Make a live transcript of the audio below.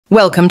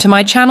Welcome to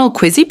my channel,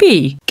 Quizzy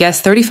Bee. Guess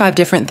 35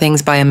 different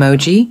things by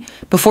emoji.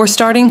 Before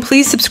starting,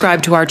 please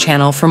subscribe to our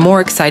channel for more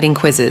exciting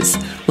quizzes.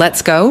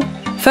 Let's go.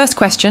 First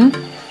question.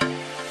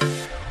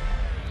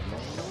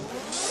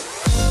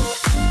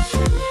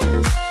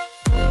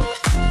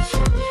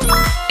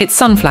 It's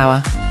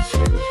sunflower.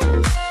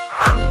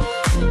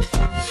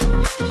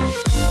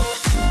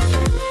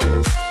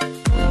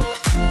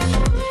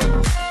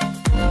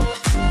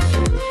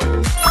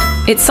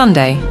 It's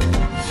Sunday.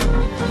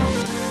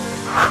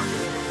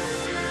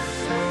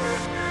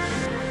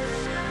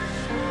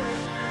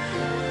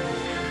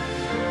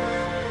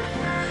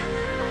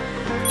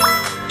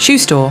 Shoe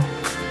store.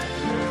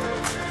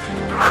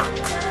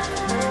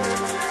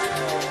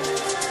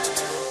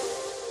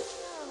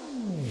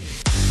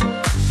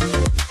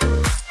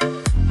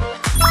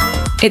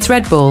 It's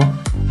Red Bull.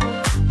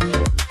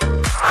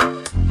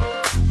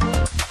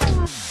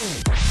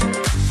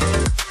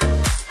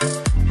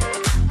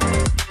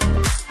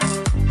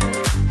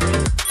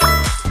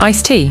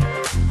 Iced tea.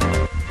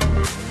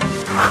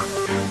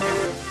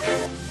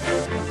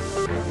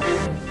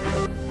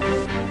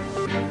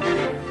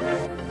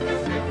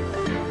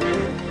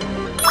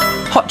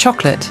 Hot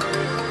chocolate.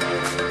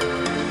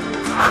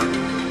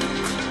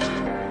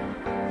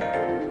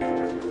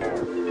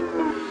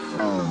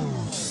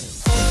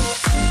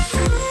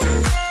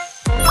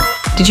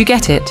 Did you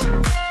get it?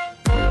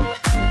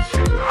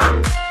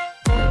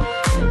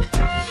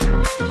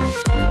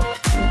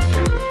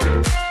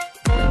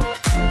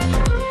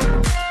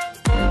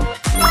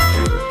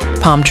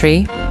 Palm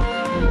tree.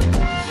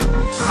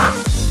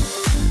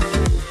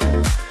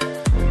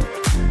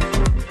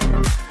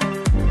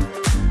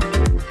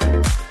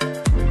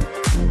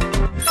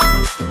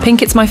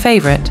 Pink, it's my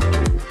favorite.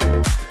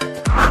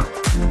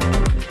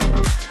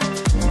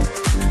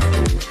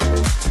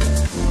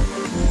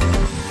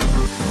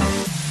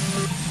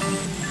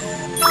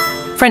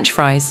 French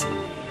fries.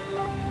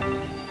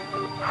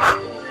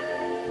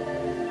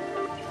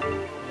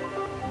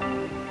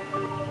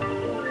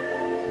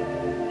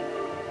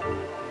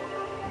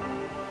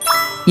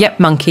 Yep,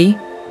 monkey.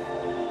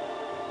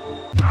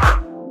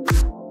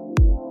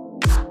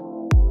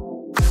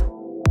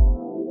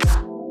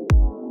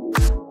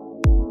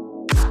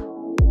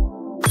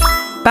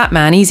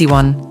 Batman, easy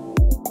one.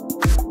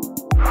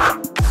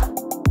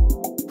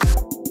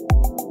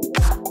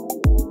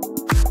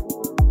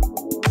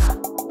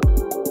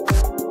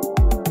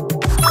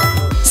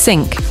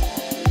 Sink.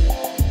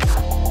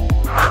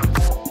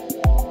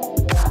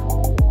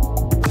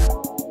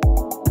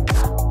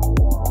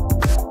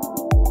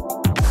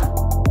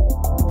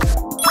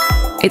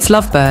 It's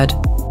lovebird.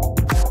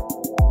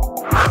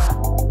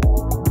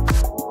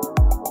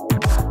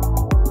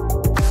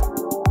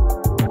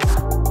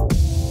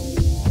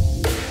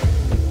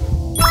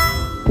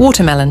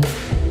 Watermelon.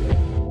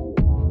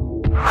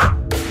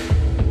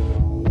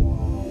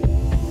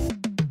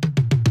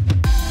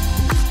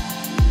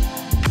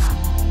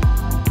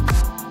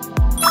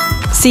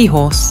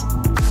 Seahorse.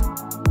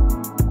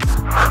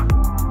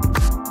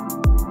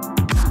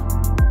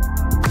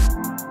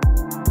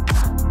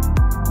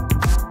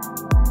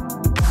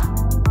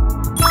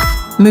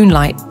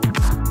 Moonlight.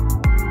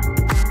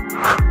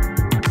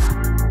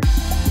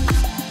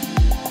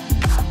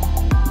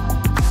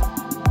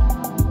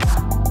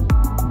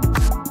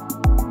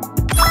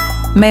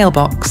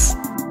 Mailbox.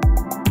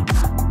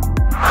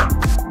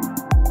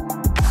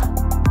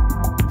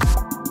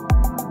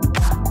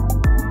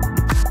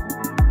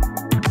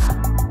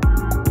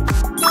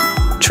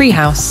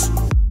 Treehouse.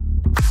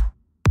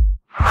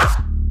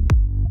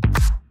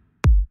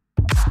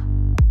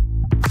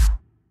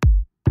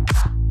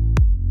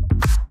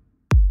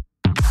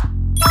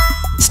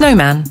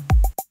 Snowman.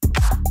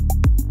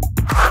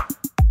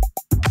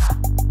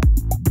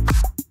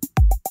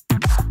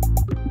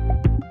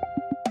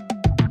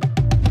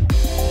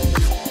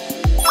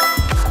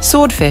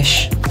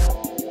 Swordfish.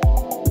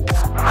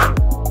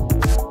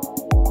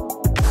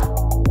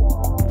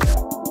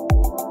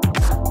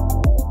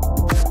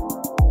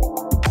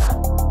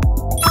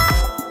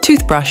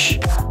 Toothbrush.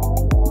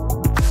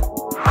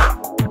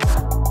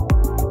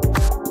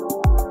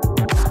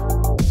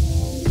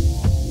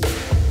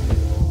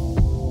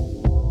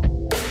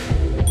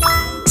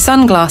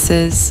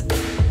 Sunglasses.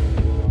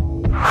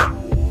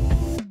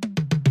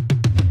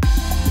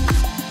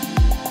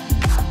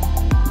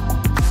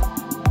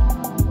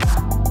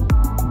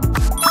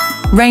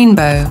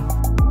 Rainbow.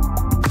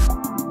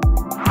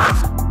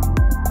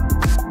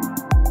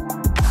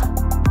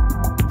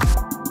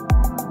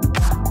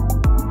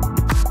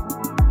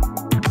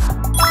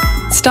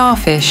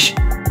 Starfish.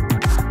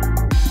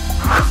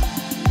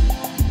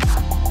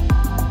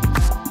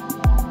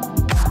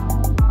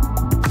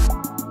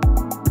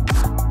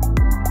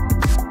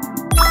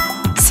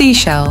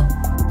 Seashell.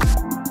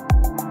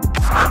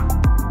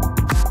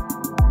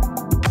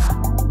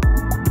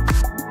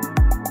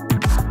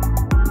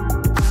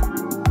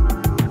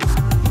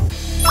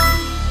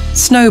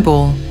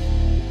 Snowball.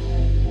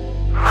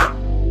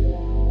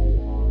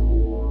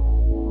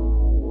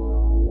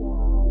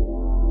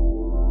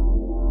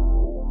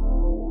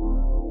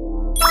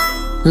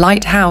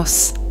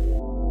 Lighthouse.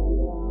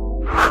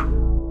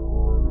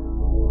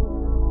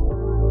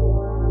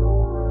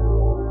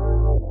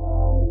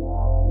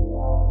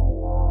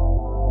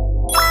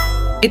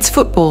 It's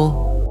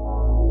football.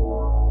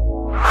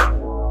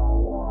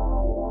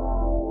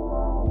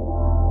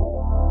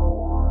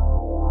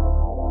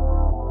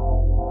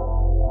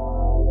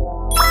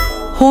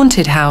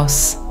 Haunted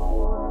house.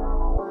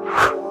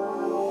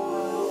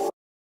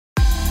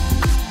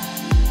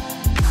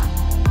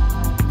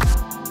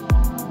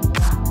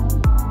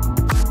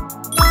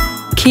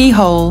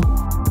 Keyhole.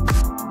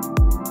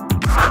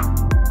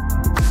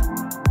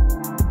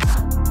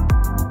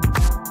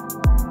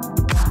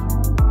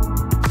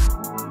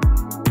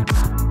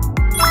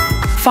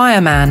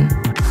 Fireman.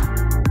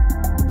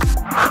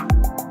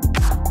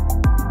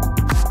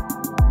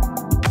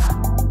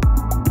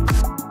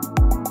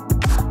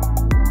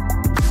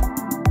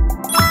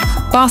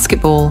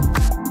 Basketball.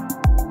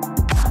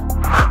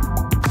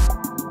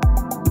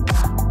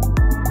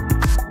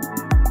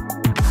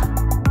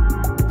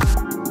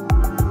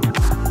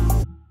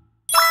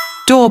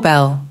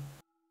 Doorbell.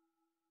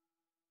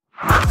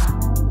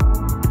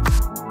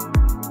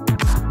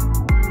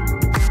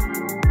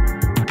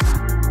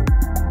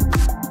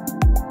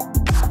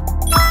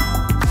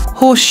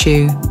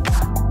 Horseshoe.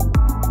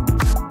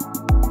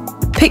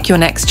 Pick your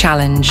next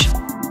challenge.